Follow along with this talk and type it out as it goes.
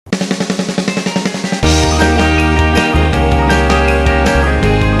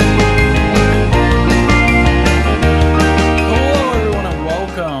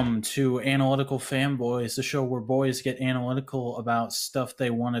Analytical Fanboys, the show where boys get analytical about stuff they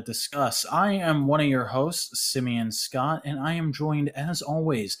want to discuss. I am one of your hosts, Simeon Scott, and I am joined, as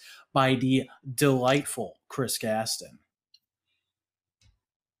always, by the delightful Chris Gaston.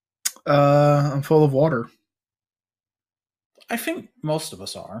 I'm full of water. I think most of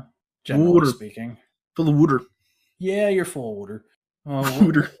us are, generally speaking. Full of water. Yeah, you're full of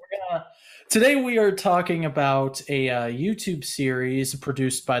water. Today we are talking about a YouTube series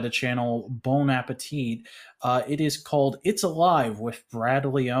produced by the channel Bon Appetit. It is called It's Alive with Brad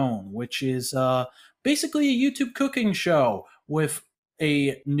Leone, which is basically a YouTube cooking show with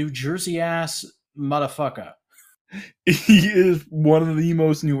a New Jersey-ass motherfucker. He is one of the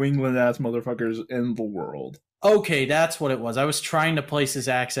most New England-ass motherfuckers in the world. Okay, that's what it was. I was trying to place his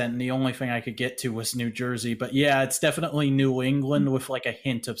accent, and the only thing I could get to was New Jersey. But yeah, it's definitely New England with like a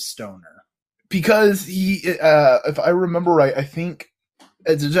hint of stoner. Because he, if I remember right, I think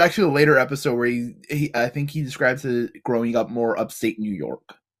there's actually a later episode where I think he describes it growing up more upstate New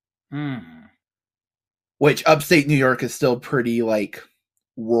York. Which upstate New York is still pretty like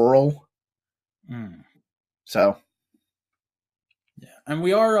rural. So. Yeah, and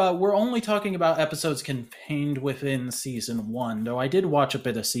we're only talking about episodes contained within season 1, though I did watch a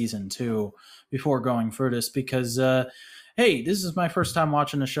bit of season 2 before going for this because, hey, this is my first time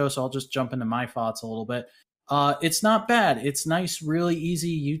watching the show, so I'll just jump into my thoughts a little bit. It's not bad. It's nice, really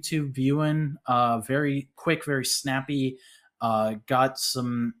easy YouTube viewing, very quick, very snappy, got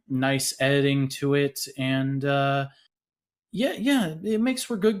some nice editing to it, and yeah, it makes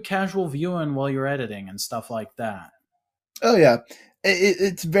for good casual viewing while you're editing and stuff like that. Oh, yeah.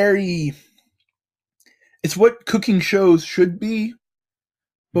 It's what cooking shows should be,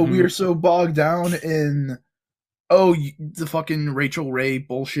 but we are so bogged down in, the fucking Rachel Ray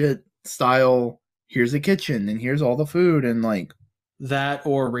bullshit style, here's a kitchen, and here's all the food, and like... That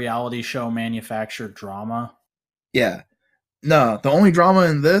or reality show manufactured drama. Yeah. No, the only drama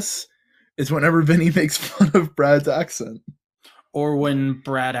in this is whenever Vinny makes fun of Brad's accent. Or when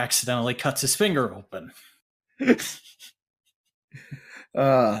Brad accidentally cuts his finger open.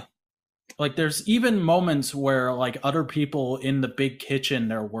 Like there's even moments where like other people in the big kitchen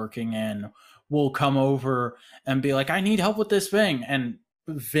they're working in will come over and be like, I need help with this thing, and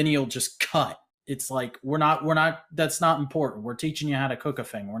Vinny will just cut. It's like we're not that's not important. We're teaching you how to cook a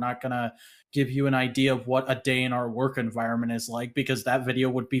thing. We're not gonna give you an idea of what a day in our work environment is like, because that video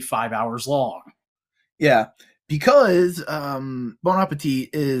would be 5 hours long. Yeah, because Bon Appetit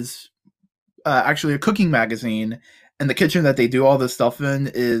is actually a cooking magazine. And the kitchen that they do all this stuff in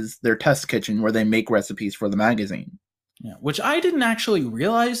is their test kitchen where they make recipes for the magazine. Yeah, which I didn't actually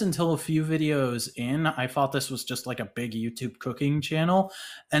realize until a few videos in. I thought this was just like a big YouTube cooking channel.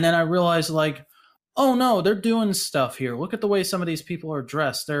 And then I realized like, oh no, they're doing stuff here. Look at the way some of these people are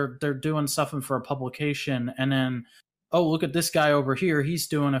dressed. They're doing stuff for a publication. And then, oh, look at this guy over here. He's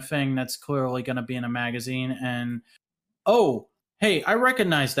doing a thing that's clearly going to be in a magazine. And, oh, hey, I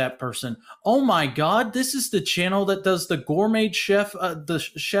recognize that person. Oh my God, this is the channel that does the gourmet chef. The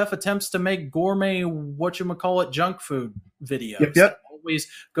chef attempts to make gourmet, whatchamacallit, junk food videos. Yep. Always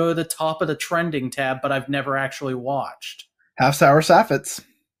go to the top of the trending tab, but I've never actually watched. Half Sour Saffets.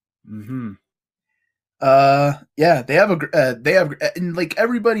 Yeah, they have, and like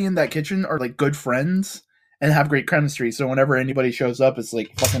everybody in that kitchen are like good friends and have great chemistry. So whenever anybody shows up, it's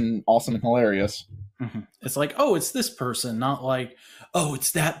like fucking awesome and hilarious. It's like, oh, it's this person, not like, oh,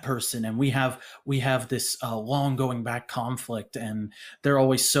 it's that person, and we have this long going back conflict, and they're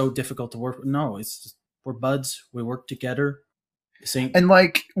always so difficult to work with. No, it's just, we're buds, we work together. And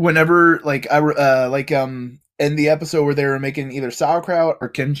like whenever like in the episode where they were making either sauerkraut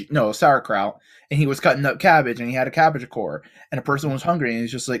or sauerkraut, and he was cutting up cabbage, and he had a cabbage core, and a person was hungry, and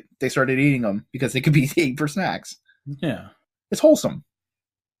it's just like they started eating them because they could be eaten for snacks. Yeah, it's wholesome.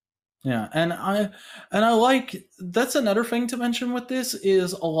 Yeah, and I like, that's another thing to mention with this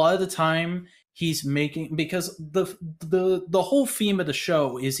is a lot of the time he's making, because the whole theme of the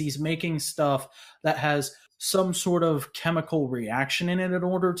show is he's making stuff that has some sort of chemical reaction in it in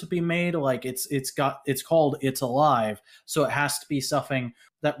order to be made. Like it's called It's Alive, so it has to be something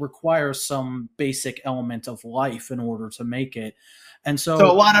that requires some basic element of life in order to make it. And so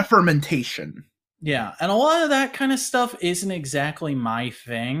a lot of fermentation. Yeah, and a lot of that kind of stuff isn't exactly my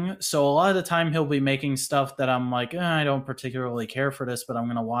thing. So a lot of the time he'll be making stuff that I'm like, I don't particularly care for this, but I'm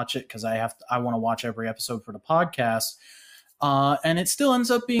going to watch it because I want to watch every episode for the podcast. And it still ends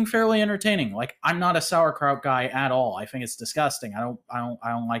up being fairly entertaining. Like, I'm not a sauerkraut guy at all. I think it's disgusting. I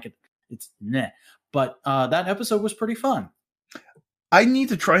don't like it. It's meh. But that episode was pretty fun. I need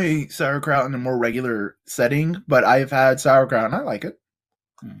to try sauerkraut in a more regular setting, but I've had sauerkraut and I like it.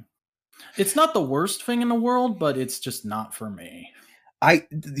 It's not the worst thing in the world, but it's just not for me.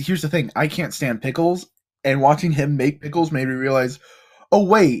 Here's the thing, I can't stand pickles, and watching him make pickles made me realize, oh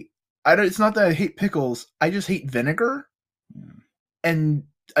wait, it's not that I hate pickles, I just hate vinegar, and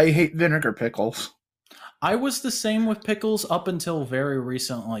I hate vinegar pickles. I was the same with pickles up until very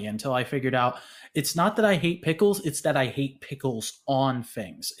recently, until I figured out it's not that I hate pickles, it's that I hate pickles on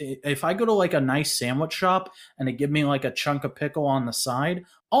things. If I go to like a nice sandwich shop and they give me like a chunk of pickle on the side,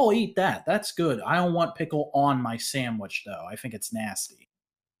 I'll eat that. That's good. I don't want pickle on my sandwich though. I think it's nasty.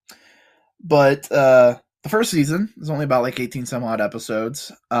 But the first season is only about like 18 some odd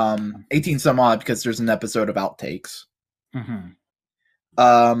episodes. 18 some odd because there's an episode of outtakes.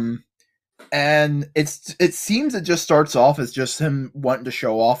 Mm-hmm. And it seems it just starts off as just him wanting to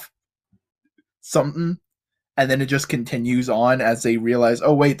show off something, and then it just continues on as they realize,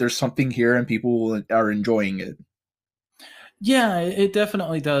 oh wait, there's something here and people are enjoying it. Yeah, it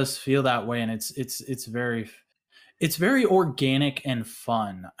definitely does feel that way, and it's very organic and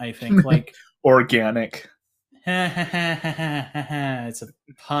fun. I think like organic. It's a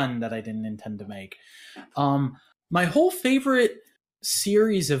pun that I didn't intend to make. My whole favorite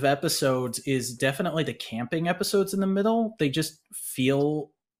series of episodes is definitely the camping episodes in the middle. They just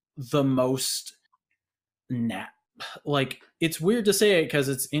feel the most like, it's weird to say it because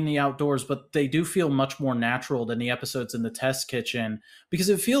it's in the outdoors, but they do feel much more natural than the episodes in the test kitchen, because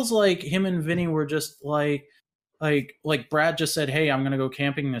it feels like him and Vinny were just like Brad just said, hey, I'm gonna go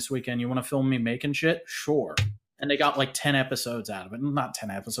camping this weekend, you want to film me making shit? Sure. And they got like 10 episodes out of it. Not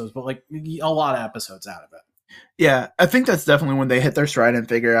 10 episodes, but like a lot of episodes out of it. Yeah, I think that's definitely when they hit their stride and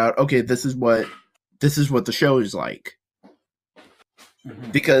figure out, okay, this is what the show is like.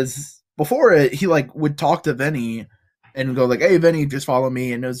 Mm-hmm. Because before it, he like would talk to Vinny and go like, hey Vinny, just follow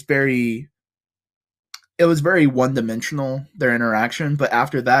me, and it was very one-dimensional, their interaction. But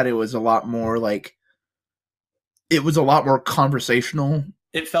after that, it was a lot more conversational.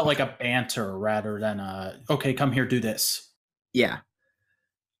 It felt like a banter rather than okay, come here, do this. Yeah.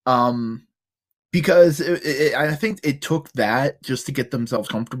 Because I think it took that just to get themselves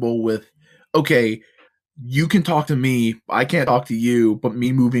comfortable with, okay, you can talk to me, I can't talk to you, but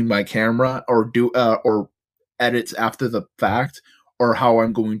me moving my camera or edits after the fact or how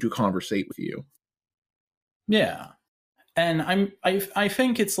I'm going to conversate with you. Yeah. And I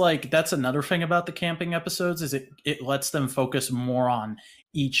think it's like, that's another thing about the camping episodes, is it lets them focus more on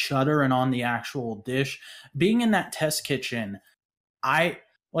each other and on the actual dish. Being in that test kitchen, I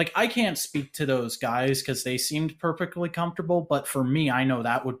can't speak to those guys because they seemed perfectly comfortable, but for me, I know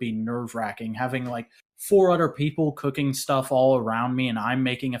that would be nerve-wracking, having like 4 other people cooking stuff all around me and I'm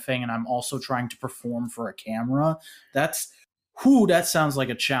making a thing and I'm also trying to perform for a camera. That sounds like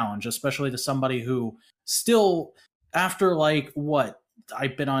a challenge, especially to somebody who still, after like what,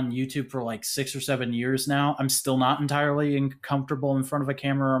 I've been on YouTube for like 6 or 7 years now, I'm still not entirely comfortable in front of a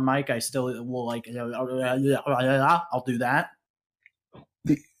camera or mic. I still will like, I'll do that.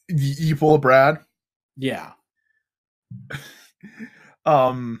 You pull a Brad? Yeah.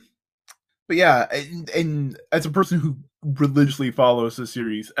 But yeah, and as a person who religiously follows the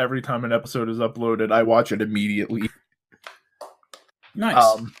series, every time an episode is uploaded, I watch it immediately.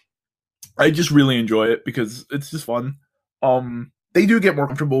 Nice. I just really enjoy it because it's just fun. They do get more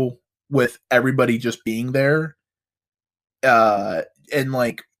comfortable with everybody just being there. And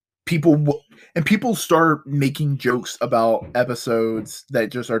like people start making jokes about episodes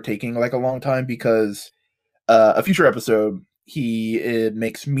that just are taking like a long time, because a future episode, he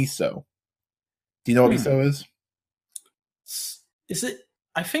makes miso. Do you know what miso is? Is it?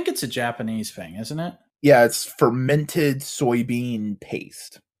 I think it's a Japanese thing, isn't it? Yeah, it's fermented soybean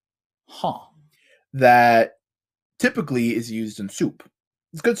paste. Huh. That typically is used in soup.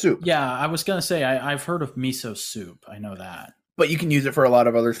 It's good soup. Yeah, I was gonna say I've heard of miso soup. I know that. But you can use it for a lot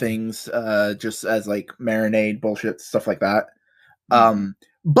of other things, just as like marinade, bullshit, stuff like that.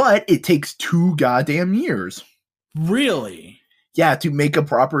 But it takes 2 goddamn years. Really? Yeah, to make a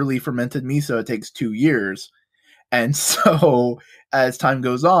properly fermented miso, it takes 2 years. And so as time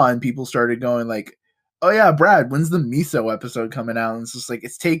goes on, people started going like, oh yeah, Brad, when's the miso episode coming out? And it's just like,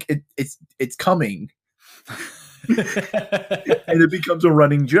 it's coming. And it becomes a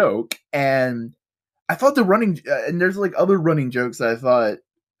running joke. And I thought and there's like other running jokes that I thought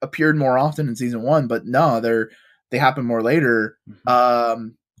appeared more often in season 1, but no, they happen more later.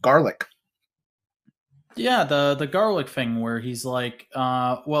 Garlic. Yeah, the garlic thing where he's like,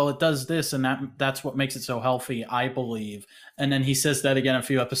 well, it does this and that's what makes it so healthy, I believe. And then he says that again a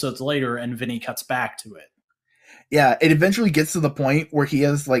few episodes later and Vinny cuts back to it. Yeah, it eventually gets to the point where he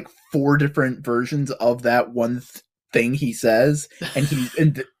has like 4 different versions of that one thing he says,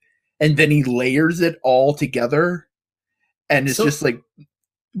 and and then he layers it all together, and it's So just like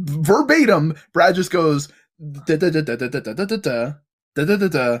verbatim. Brad just goes da da da da da da da da da da da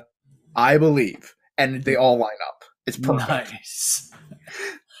da. I believe, and they all line up. It's perfect. nice.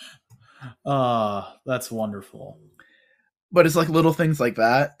 That's wonderful. But it's like little things like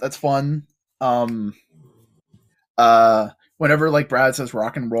that. That's fun. Um, whenever like Brad says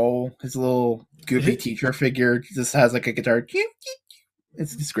rock and roll, his little goofy teacher figure just has like a guitar.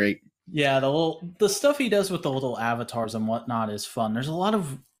 It's great. Yeah, the stuff he does with the little avatars and whatnot is fun. There's a lot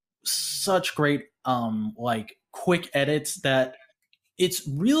of such great like quick edits that it's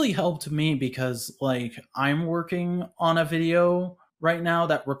really helped me because like I'm working on a video right now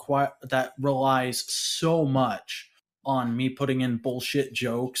that relies so much on me putting in bullshit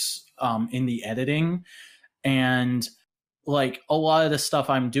jokes in the editing, and like a lot of the stuff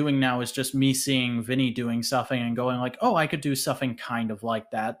I'm doing now is just me seeing Vinny doing something and going like, oh, I could do something kind of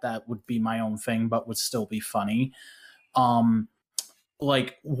like that. That would be my own thing, but would still be funny. Um,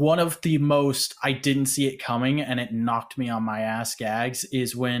 like one of the most I didn't see it coming and it knocked me on my ass gags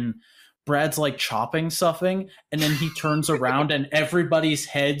is when Brad's like chopping something and then he turns around and everybody's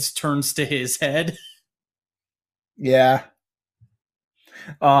heads turns to his head. Yeah.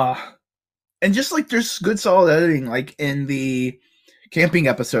 And just like there's good solid editing, like in the camping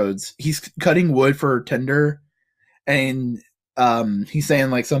episodes, he's cutting wood for Tinder, and he's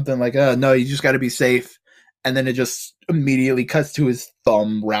saying like something like, no, you just got to be safe," and then it just immediately cuts to his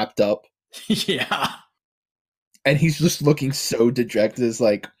thumb wrapped up, Yeah. and he's just looking so dejected. It's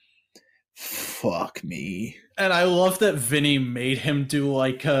like, fuck me. And I love that Vinny made him do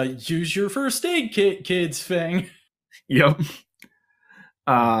like a use your first aid kit, kids thing. Yep.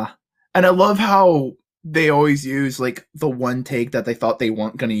 And I love how they always use like the one take that they thought they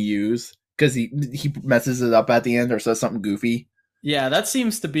weren't going to use because he messes it up at the end or says something goofy. Yeah, that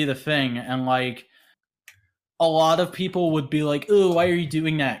seems to be the thing. And like a lot of people would be like, oh, why are you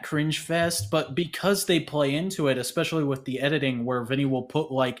doing that? Cringe fest. But because they play into it, especially with the editing where Vinny will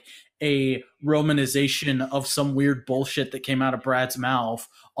put like a romanization of some weird bullshit that came out of Brad's mouth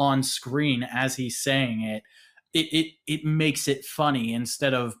on screen as he's saying it, it makes it funny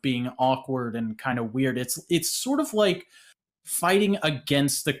instead of being awkward and kind of weird. It's sort of like fighting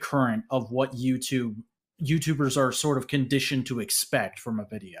against the current of what YouTubers are sort of conditioned to expect from a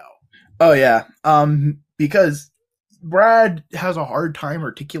video. Oh yeah. Because Brad has a hard time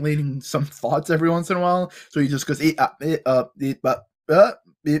articulating some thoughts every once in a while, so he just goes Yeah.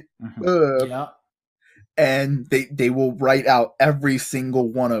 And they will write out every single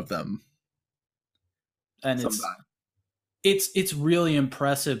one of them. And it's really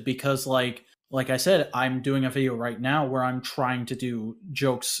impressive because like I said, I'm doing a video right now where I'm trying to do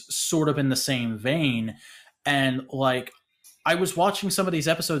jokes sort of in the same vein, and like I was watching some of these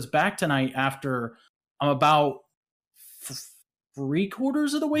episodes back tonight after I'm about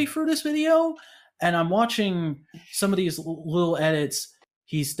 3/4 of the way through this video, and I'm watching some of these little edits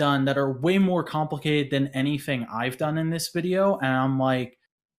he's done that are way more complicated than anything I've done in this video, and I'm like,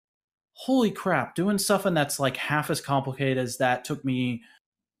 holy crap, doing something that's like half as complicated as that took me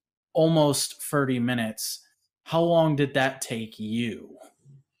almost 30 minutes. How long did that take you?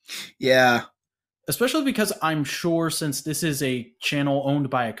 Yeah. Especially because I'm sure since this is a channel owned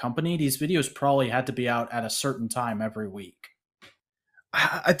by a company, these videos probably had to be out at a certain time every week.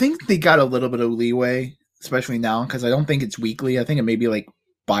 I think they got a little bit of leeway, especially now, because I don't think it's weekly. I think it may be like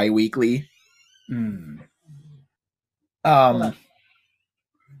bi-weekly.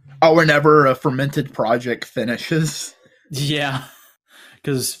 Whenever a fermented project finishes. Yeah,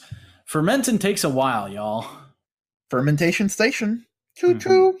 because fermenting takes a while, y'all. Fermentation station.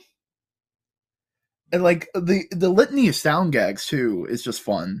 Choo-choo. And like the litany of sound gags too is just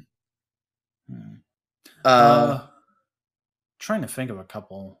fun. Trying to think of a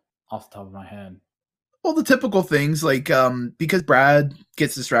couple off the top of my head. Well, the typical things like because Brad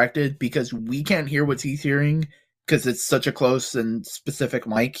gets distracted because we can't hear what he's hearing because it's such a close and specific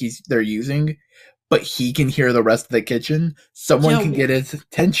mic they're using, but he can hear the rest of the kitchen. Someone can get his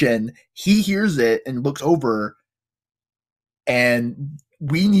attention. He hears it and looks over, and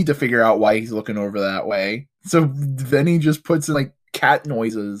we need to figure out why he's looking over that way. So then he just puts in like cat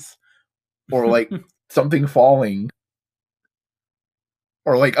noises or like something falling.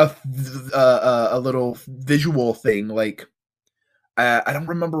 Or like a little visual thing, like I don't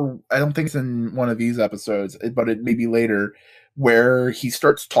remember. I don't think it's in one of these episodes, but it may be later, where he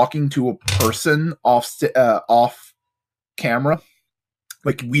starts talking to a person off camera,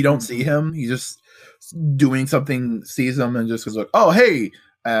 like we don't see him. He's just doing something, sees them, and just goes like, "Oh, hey,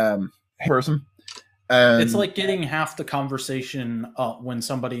 person," It's And like getting half the conversation when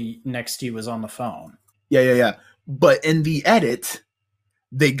somebody next to you is on the phone. yeah. But in the edit,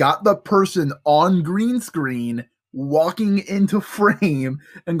 they got the person on green screen walking into frame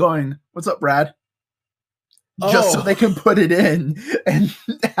and going, "What's up, Brad?" Just so they can put it in and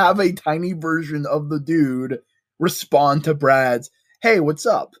have a tiny version of the dude respond to Brad's, "Hey, what's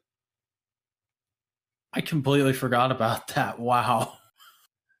up?" I completely forgot about that. Wow.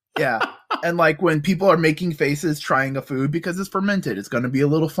 Yeah. And like when people are making faces trying a food because it's fermented, it's going to be a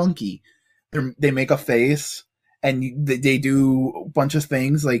little funky. They make a face and they do a bunch of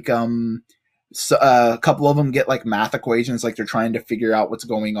things like so, a couple of them get like math equations, like they're trying to figure out what's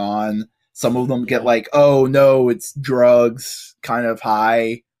going on. Some of them get like, oh no, it's drugs, kind of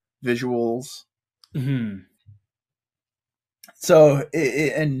high visuals. Mm-hmm. So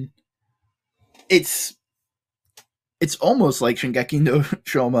and it's almost like Shingeki no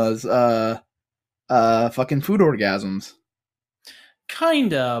Shoma's fucking food orgasms.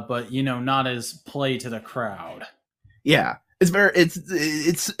 Kinda, but not as play to the crowd. Yeah. It's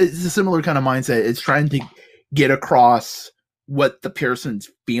a similar kind of mindset. It's trying to get across what the person's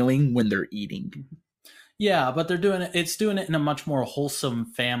feeling when they're eating. Yeah, but it's doing it in a much more wholesome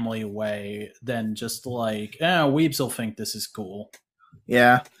family way than just like, weebs will think this is cool.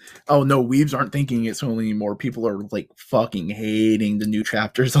 Yeah. Oh no, weebs aren't thinking it's cool anymore. People are like fucking hating the new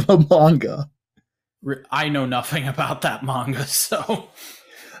chapters of the manga. I know nothing about that manga, so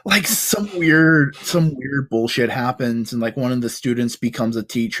like some weird bullshit happens and like one of the students becomes a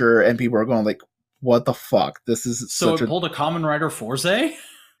teacher and people are going like, what the fuck? This is so it pulled a Kamen Rider Forze?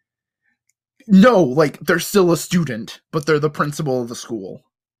 No, like they're still a student, but they're the principal of the school.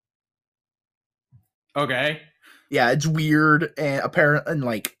 Okay. Yeah, it's weird and apparent, and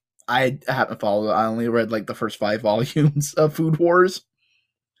like I haven't followed it. I only read like the first 5 volumes of Food Wars.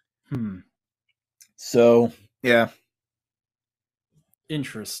 So yeah.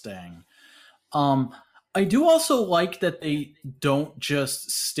 Interesting. I do also like that they don't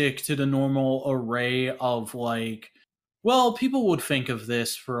just stick to the normal array of like, well, people would think of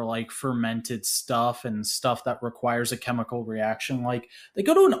this for like fermented stuff and stuff that requires a chemical reaction. Like they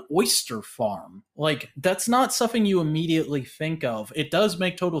go to an oyster farm. Like that's not something you immediately think of. It does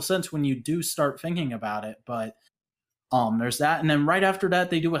make total sense when you do start thinking about it, but there's that. And then right after that,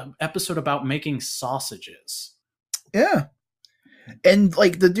 they do an episode about making sausages. Yeah. And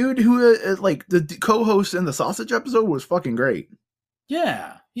like the dude who like the co-host in the sausage episode was fucking great.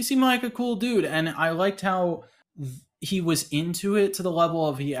 Yeah, he seemed like a cool dude, and I liked how he was into it to the level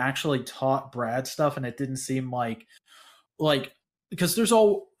of he actually taught Brad stuff, and it didn't seem like because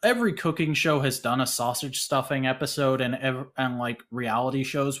every cooking show has done a sausage stuffing episode, and like reality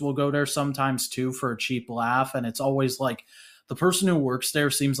shows will go there sometimes too for a cheap laugh, and it's always like the person who works there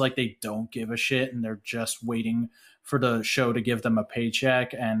seems like they don't give a shit and they're just waiting for the show to give them a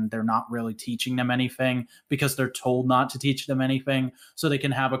paycheck, and they're not really teaching them anything because they're told not to teach them anything so they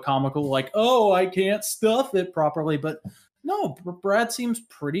can have a comical like, oh, I can't stuff it properly. But no, Brad seems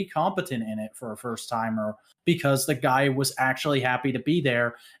pretty competent in it for a first timer because the guy was actually happy to be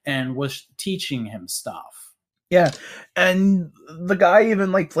there and was teaching him stuff. Yeah, and the guy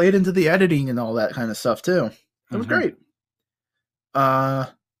even like played into the editing and all that kind of stuff too. It was great.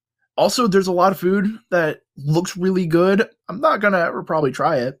 Also, there's a lot of food that looks really good. I'm not gonna ever probably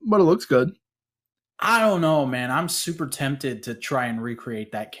try it, but it looks good. I don't know, man. I'm super tempted to try and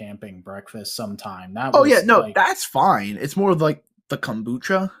recreate that camping breakfast sometime. That's fine. It's more like the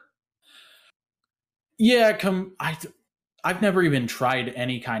kombucha. Yeah, I've never even tried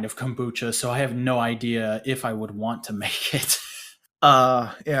any kind of kombucha, so I have no idea if I would want to make it.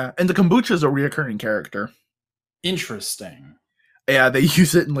 Yeah, and the kombucha is a reoccurring character. Interesting. Yeah, they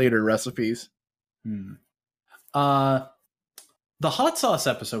use it in later recipes. The hot sauce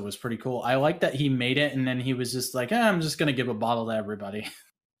episode was pretty cool. I like that he made it and then he was just like, I'm just going to give a bottle to everybody.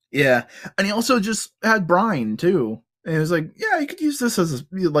 Yeah, and he also just had brine too. And it was like, yeah, you could use this as a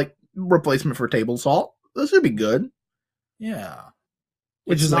like replacement for table salt. This would be good. Yeah.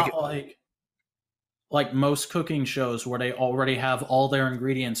 Which it's is not like most cooking shows where they already have all their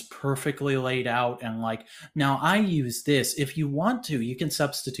ingredients perfectly laid out and like, now I use this. If you want to, you can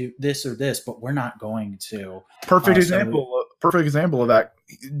substitute this or this, but we're not going to. Perfect example of that.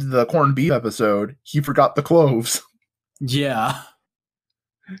 The corned beef episode, he forgot the cloves. Yeah.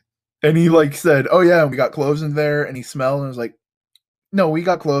 And he like said, oh yeah, we got cloves in there, and he smelled and was like, no, we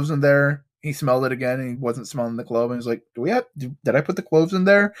got cloves in there. He smelled it again and he wasn't smelling the clove and he's like, did I put the cloves in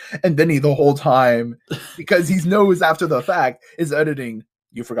there? And then he the whole time, because he knows after the fact, is editing,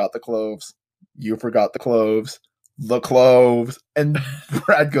 you forgot the cloves. You forgot the cloves. the cloves. And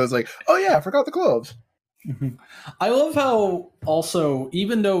Brad goes like, oh yeah, I forgot the cloves. Mhm. I love how also,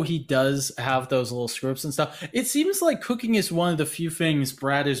 even though he does have those little scripts and stuff, it seems like cooking is one of the few things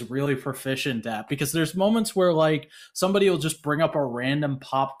Brad is really proficient at, because there's moments where like somebody will just bring up a random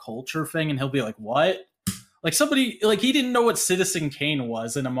pop culture thing and he'll be like, what? Like somebody, like he didn't know what Citizen Kane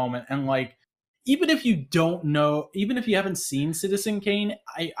was in a moment. And like, even if you don't know, even if you haven't seen Citizen Kane,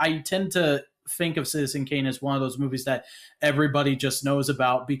 I tend to think of Citizen Kane as one of those movies that everybody just knows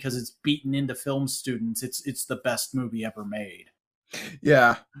about because it's beaten into film students. It's the best movie ever made.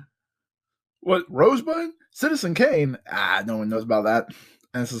 Yeah. What, Rosebud? Citizen Kane? Ah, no one knows about that.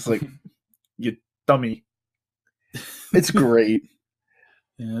 And it's just like, you dummy. It's great.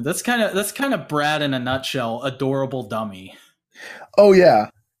 Yeah, that's kind of Brad in a nutshell. Adorable dummy. Oh yeah.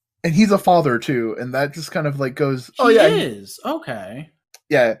 And he's a father too, and that just kind of like goes, oh He yeah, is okay.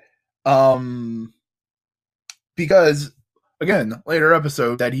 yeah. Because again, later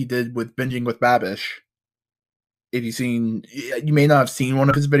episode that he did with Binging with Babish. If you've seen, you may not have seen one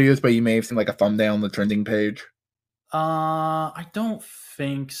of his videos, but you may have seen like a thumbnail on the trending page. I don't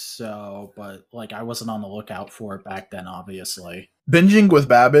think so, but like I wasn't on the lookout for it back then, obviously. Binging with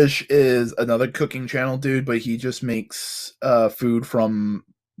Babish is another cooking channel, dude, but he just makes food from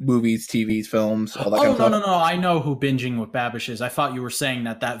movies, TVs, films, all that kind Oh of stuff. no! I know who Binging with Babish is. I thought you were saying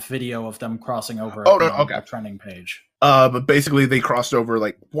that video of them crossing over Oh at no, okay. the trending page. But basically they crossed over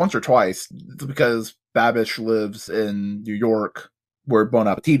like once or twice because Babish lives in New York, where Bon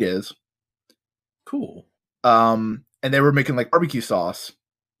Appetit is. Cool. And they were making like barbecue sauce.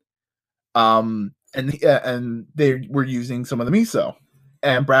 And they were using some of the miso.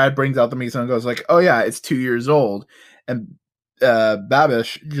 And Brad brings out the miso and goes like, "Oh yeah, it's 2 years old." And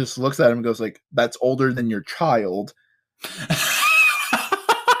Babish just looks at him and goes like, "That's older than your child."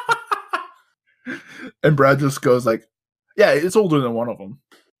 And Brad just goes like, "Yeah, it's older than one of them."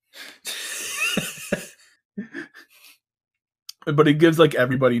 But he gives like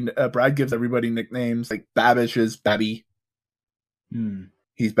everybody. Brad gives everybody nicknames. Like Babish is Babby.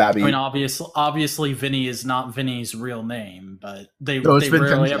 He's Babby. I mean, obviously, Vinny is not Vinny's real name, but they Vincenzo.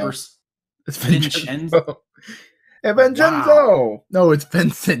 rarely ever. It's Vincenzo. Hey, Vincenzo! Wow. No, it's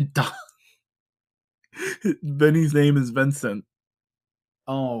Vincent. Vinny's name is Vincent.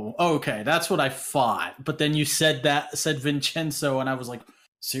 Oh, okay. That's what I thought. But then you said Vincenzo, and I was like,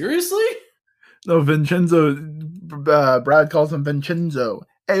 seriously? No, Vincenzo. Brad calls him Vincenzo.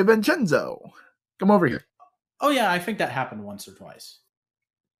 Hey, Vincenzo, come over here. Oh, yeah, I think that happened once or twice.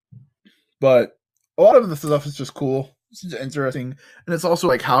 But a lot of the stuff is just cool. It's just interesting. And it's also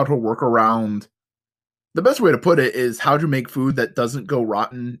like how to work around. The best way to put it is how to make food that doesn't go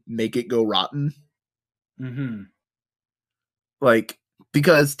rotten, make it go rotten. Mm-hmm. Like,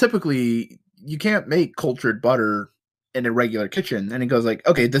 because typically you can't make cultured butter in a regular kitchen. And it goes like,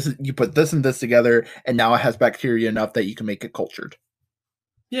 okay, you put this and this together, and now it has bacteria enough that you can make it cultured.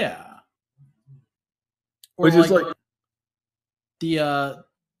 Yeah. Or which is like the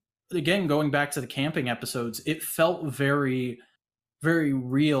again, going back to the camping episodes, it felt very, very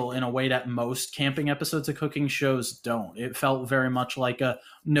real in a way that most camping episodes of cooking shows don't. It felt very much like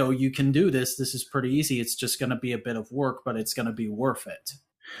no, you can do this. This is pretty easy. It's just going to be a bit of work, but it's going to be worth it.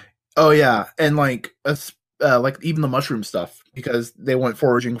 Oh yeah, and like even the mushroom stuff, because they went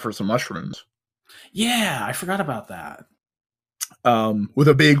foraging for some mushrooms. Yeah, I forgot about that. With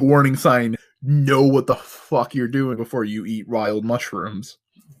a big warning sign: know what the fuck you're doing before you eat wild mushrooms.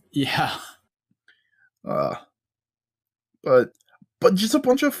 Yeah. But just a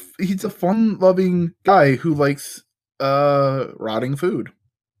bunch of, he's a fun-loving guy who likes rotting food.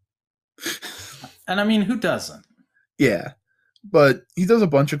 And I mean, who doesn't? Yeah. But he does a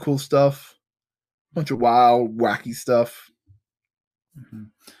bunch of cool stuff. A bunch of wild, wacky stuff. Mm-hmm.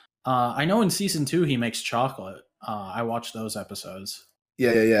 I know in season 2 he makes chocolate. I watched those episodes.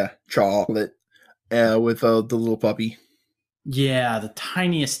 Yeah. Chocolate. With the little puppy. Yeah, the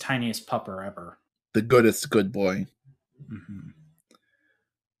tiniest pupper ever. The goodest good boy. Mm-hmm.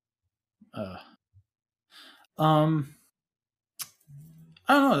 I don't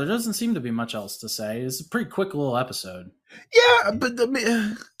know. There doesn't seem to be much else to say. It's a pretty quick little episode. Yeah, there's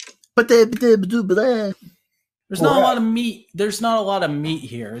not a lot of meat. There's not a lot of meat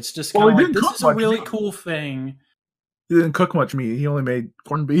here. It's just kind of like, this is a really cool thing. He didn't cook much meat. He only made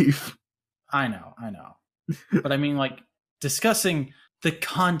corned beef. I know. But I mean, like, discussing the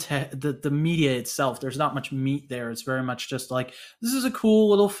content, the media itself, there's not much meat there. It's very much just like, this is a cool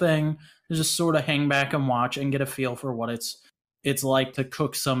little thing to just sort of hang back and watch and get a feel for what it's like to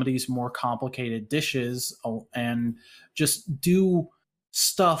cook some of these more complicated dishes and just do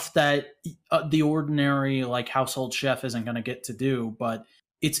stuff that the ordinary like household chef isn't going to get to do, but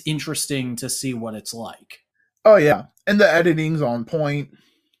it's interesting to see what it's like. Oh yeah, and the editing's on point.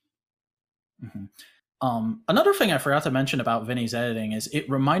 Mm-hmm. Another thing I forgot to mention about Vinny's editing is it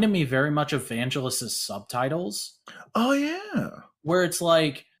reminded me very much of Vangelis's subtitles. Oh yeah, where it's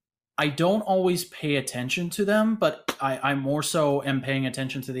like I don't always pay attention to them, but I more so am paying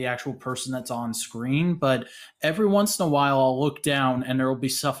attention to the actual person that's on screen. But every once in a while, I'll look down and there will be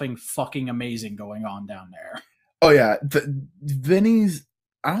something fucking amazing going on down there. Oh yeah, Vinny's.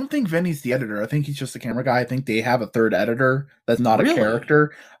 I don't think Vinny's the editor. I think he's just the camera guy. I think they have a third editor that's not Really? a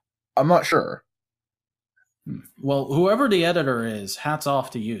character. I'm not sure. Well, whoever the editor is, hats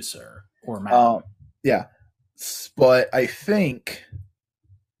off to you, sir, or madam. Yeah, but I think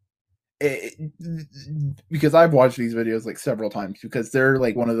because I've watched these videos like several times because they're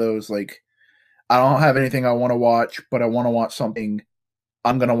like one of those like I don't have anything I want to watch, but I want to watch something.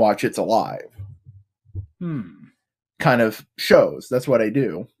 I'm gonna watch It's Alive. Kind of shows. That's what I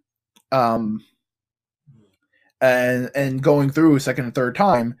do. And going through a second and third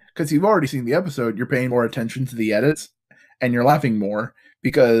time, because you've already seen the episode, you're paying more attention to the edits and you're laughing more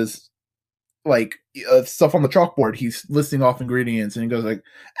because like stuff on the chalkboard, he's listing off ingredients and he goes like,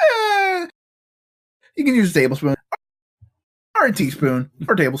 you can use a tablespoon or a teaspoon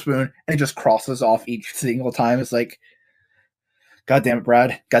or a tablespoon, and he just crosses off each single time. It's like, God damn it,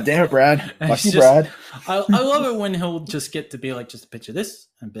 Brad. God damn it, Brad. Fuck you, Brad. I love it when he'll just get to be like, just a bit of this,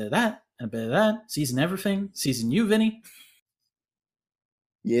 and a bit of that, and a bit of that. Season everything. Season you, Vinny.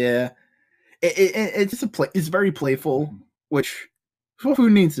 Yeah. It's just it's very playful, which is what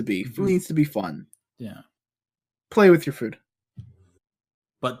food needs to be. Food needs to be fun. Yeah. Play with your food.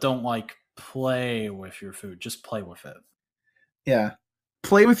 But don't like play with your food. Just play with it. Yeah.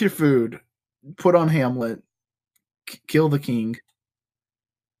 Play with your food. Put on Hamlet. Kill the king.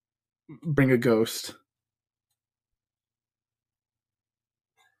 Bring a ghost.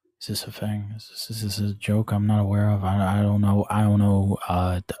 Is this a thing? Is this a joke I'm not aware of? I don't know. I don't know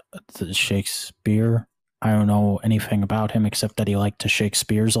the Shakespeare. I don't know anything about him except that he liked to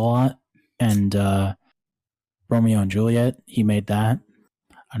Shakespeare's a lot. And Romeo and Juliet, he made that.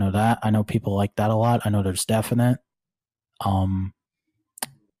 I know that. I know people like that a lot. I know there's definite. I'm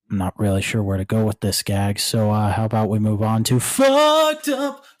not really sure where to go with this gag. So how about we move on to Fucked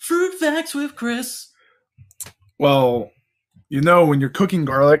Up Fruit Facts with Chris? Well, you know, when you're cooking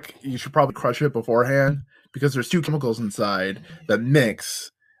garlic, you should probably crush it beforehand because there's two chemicals inside that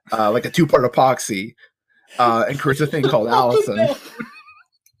mix like a two-part epoxy and creates a thing called Allison.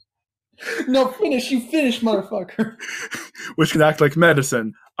 No, finish. You finish, motherfucker. Which can act like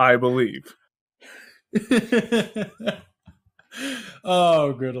medicine, I believe.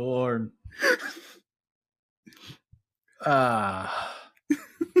 Oh, good Lord. I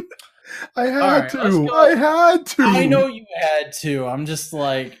had to. I know you had to. I'm just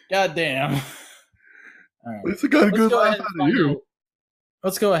like, goddamn. All right. At least I got a good laugh out of you.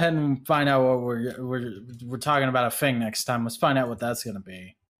 Let's go ahead and find out what we're talking about a thing next time. Let's find out what that's going to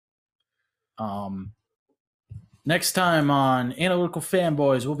be. Next time on Analytical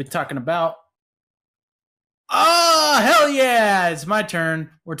Fanboys, we'll be talking about. Hell yeah! It's my turn.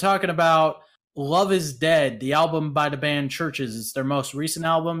 We're talking about Love Is Dead, the album by the band Churches. It's their most recent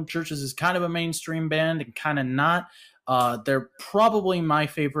album. Churches is kind of a mainstream band and kind of not. They're probably my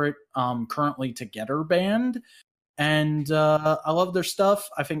favorite currently together band. And I love their stuff.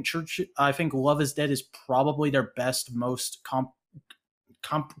 I think Love Is Dead is probably their best, most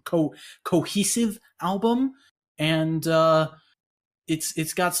cohesive album. And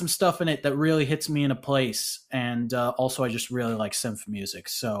it's got some stuff in it that really hits me in a place. And also I just really like synth music.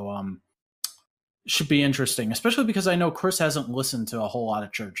 So should be interesting, especially because I know Chris hasn't listened to a whole lot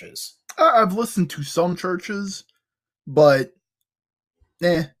of Churches. I've listened to some Churches, but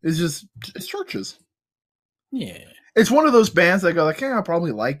it's Churches. Yeah. It's one of those bands that I go like, I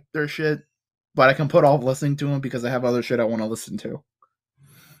probably like their shit, but I can put off listening to them because I have other shit I want to listen to.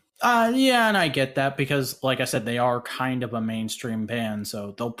 Yeah, and I get that because, like I said, they are kind of a mainstream band,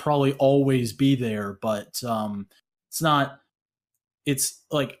 so they'll probably always be there, but it's not... It's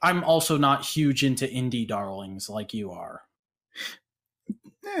like, I'm also not huge into indie darlings like you are.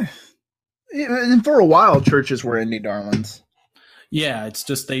 And for a while, Churches were indie darlings. Yeah, it's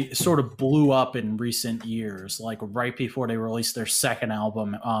just they sort of blew up in recent years, like right before they released their second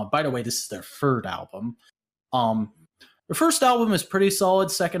album. By the way, this is their third album. The first album is pretty solid.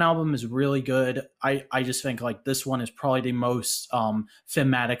 Second album is really good. I just think like this one is probably the most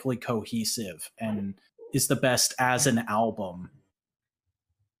thematically cohesive and is the best as an album.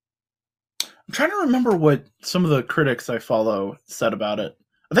 I'm trying to remember what some of the critics I follow said about it.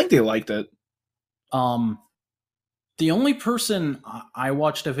 I think they liked it. Um, the only person I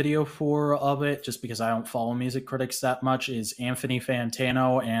watched a video for of it, just because I don't follow music critics that much, is Anthony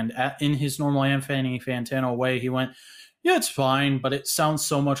Fantano. And in his normal Anthony Fantano way, he went, yeah, it's fine, but it sounds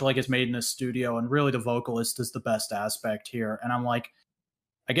so much like it's made in a studio. And really, the vocalist is the best aspect here. And I'm like,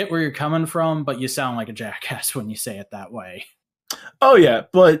 I get where you're coming from, but you sound like a jackass when you say it that way. Oh yeah,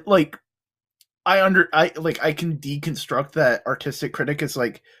 but like I can deconstruct that artistic critic. It's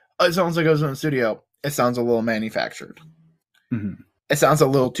like, oh, it sounds like I was in the studio. It sounds a little manufactured. Mm-hmm. It sounds a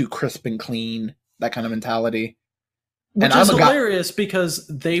little too crisp and clean. That kind of mentality. Which is hilarious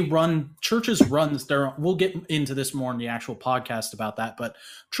because churches runs their own. We'll get into this more in the actual podcast about that, but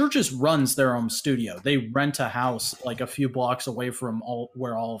churches runs their own studio. They rent a house like a few blocks away from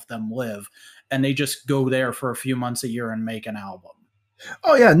where all of them live, and they just go there for a few months a year and make an album.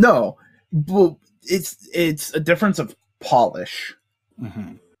 Oh yeah, no. Well, it's a difference of polish.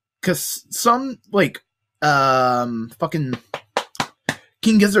 Because some like fucking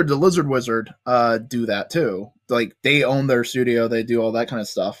King Gizzard the Lizard Wizard do that too. Like they own their studio, they do all that kind of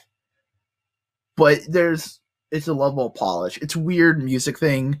stuff. But it's a level of polish. It's a weird music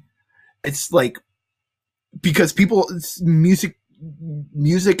thing. It's like because music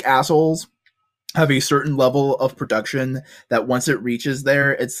assholes have a certain level of production that once it reaches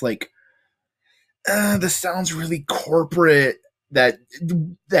there, it's like this sounds really corporate. That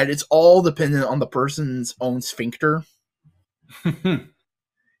it's all dependent on the person's own sphincter.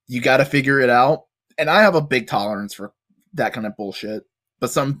 You got to figure it out. And I have a big tolerance for that kind of bullshit,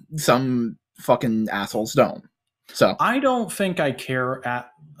 but some fucking assholes don't. So I don't think I care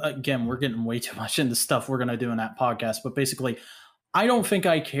again, we're getting way too much into stuff we're going to do in that podcast, but basically I don't think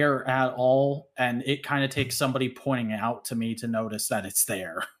I care at all. And it kind of takes somebody pointing out to me to notice that it's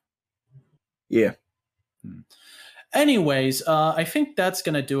there. Yeah. Anyways, I think that's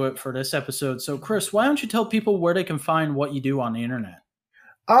going to do it for this episode. So Chris, why don't you tell people where they can find what you do on the internet?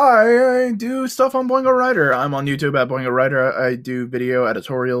 I do stuff on Boingo Writer. I'm on YouTube at Boingo Writer. I do video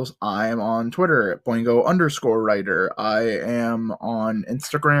editorials. I'm on Twitter at Boingo_Writer. I am on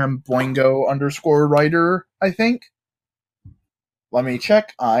Instagram, Boingo_Writer, I think. Let me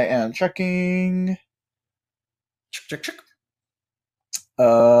check. I am checking. Check.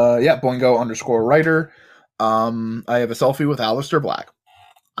 Yeah, Boingo_Writer. I have a selfie with Aleister Black.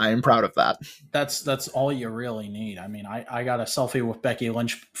 I am proud of that. That's all you really need. I mean, I got a selfie with Becky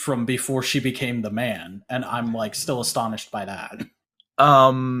Lynch from before she became the man, and I'm like still astonished by that.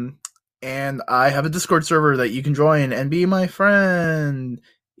 And I have a Discord server that you can join and be my friend.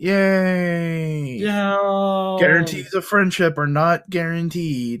 Yay! Yeah. Guarantees of friendship are not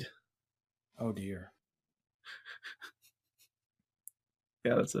guaranteed. Oh dear.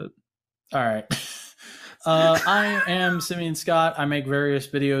 Yeah, that's it. All right. I am Simeon Scott. I make various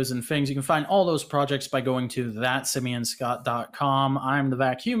videos and things. You can find all those projects by going to thatsimeonscott.com. I'm the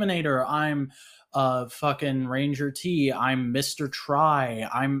Vacuuminator. I'm fucking Ranger T. I'm Mr. Try.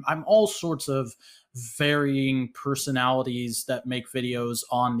 I'm all sorts of varying personalities that make videos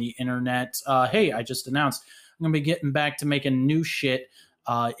on the internet. Hey, I just announced I'm gonna be getting back to making new shit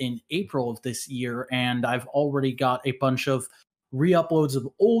in April of this year, and I've already got a bunch of re-uploads of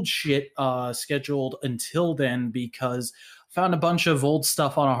old shit scheduled until then, because I found a bunch of old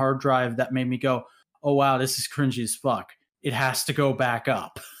stuff on a hard drive that made me go, oh wow, this is cringy as fuck. It has to go back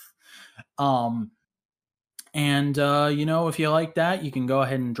up. If you like that, you can go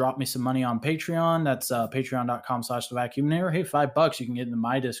ahead and drop me some money on Patreon. That's patreon.com/thevacuuminator. Hey, $5, you can get into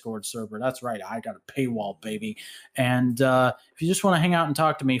my Discord server. That's right, I got a paywall, baby. And if you just want to hang out and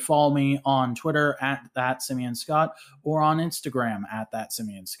talk to me, follow me on Twitter at @ThatSimeonScott or on Instagram at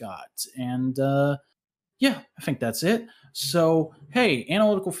 @ThatSimeonScott. And I think that's it. So, hey,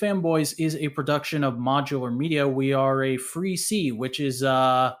 Analytical Fanboys is a production of Modular Media. We are a Free C, which is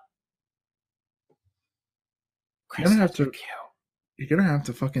You're gonna have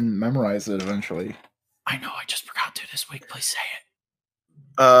to fucking memorize it eventually. I know, I just forgot to this week. Please say it.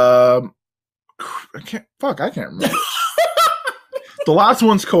 I can't remember. The last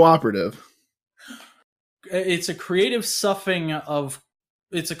one's cooperative. It's a creative it's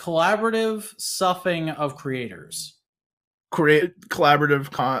a collaborative stuffing of creators.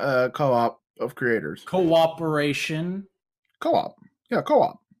 Collaborative co-op of creators. Cooperation. Co-op. Yeah,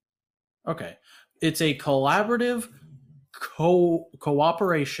 co-op. Okay. It's a collaborative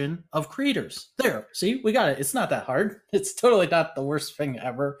cooperation of creators. There. See, we got it. It's not that hard. It's totally not the worst thing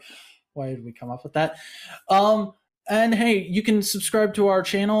ever. Why did we come up with that? And hey, you can subscribe to our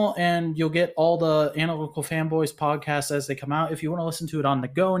channel and you'll get all the Analytical Fanboys podcasts as they come out. If you want to listen to it on the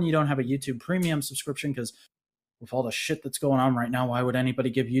go and you don't have a YouTube Premium subscription, because with all the shit that's going on right now, why would anybody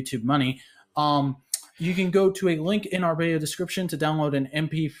give YouTube money? You can go to a link in our video description to download an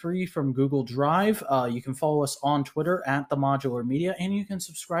MP3 from Google Drive. You can follow us on Twitter at The Modular Media, and you can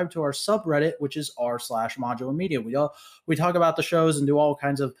subscribe to our subreddit, which is r/Modular Media. We talk about the shows and do all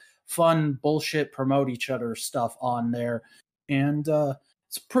kinds of fun bullshit, promote each other stuff on there, and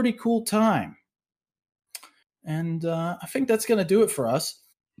it's a pretty cool time. And I think that's going to do it for us.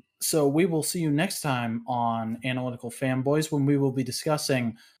 So we will see you next time on Analytical Fanboys when we will be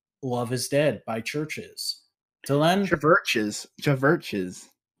discussing Love is Dead by Churches. Till then, Javerches.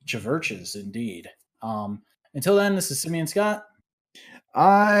 Javerches, indeed. Until then, this is Simeon Scott.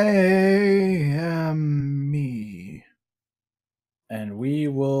 I am me. And we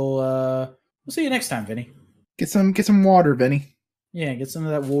will we'll see you next time, Vinny. Get some water, Vinny. Yeah, get some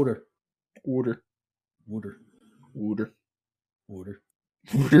of that water. Water. Water. Water. Water.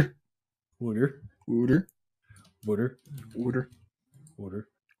 Water. Water. Water. Water. Water. Water.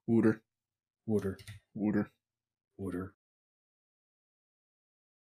 Water. Water. Water. Water.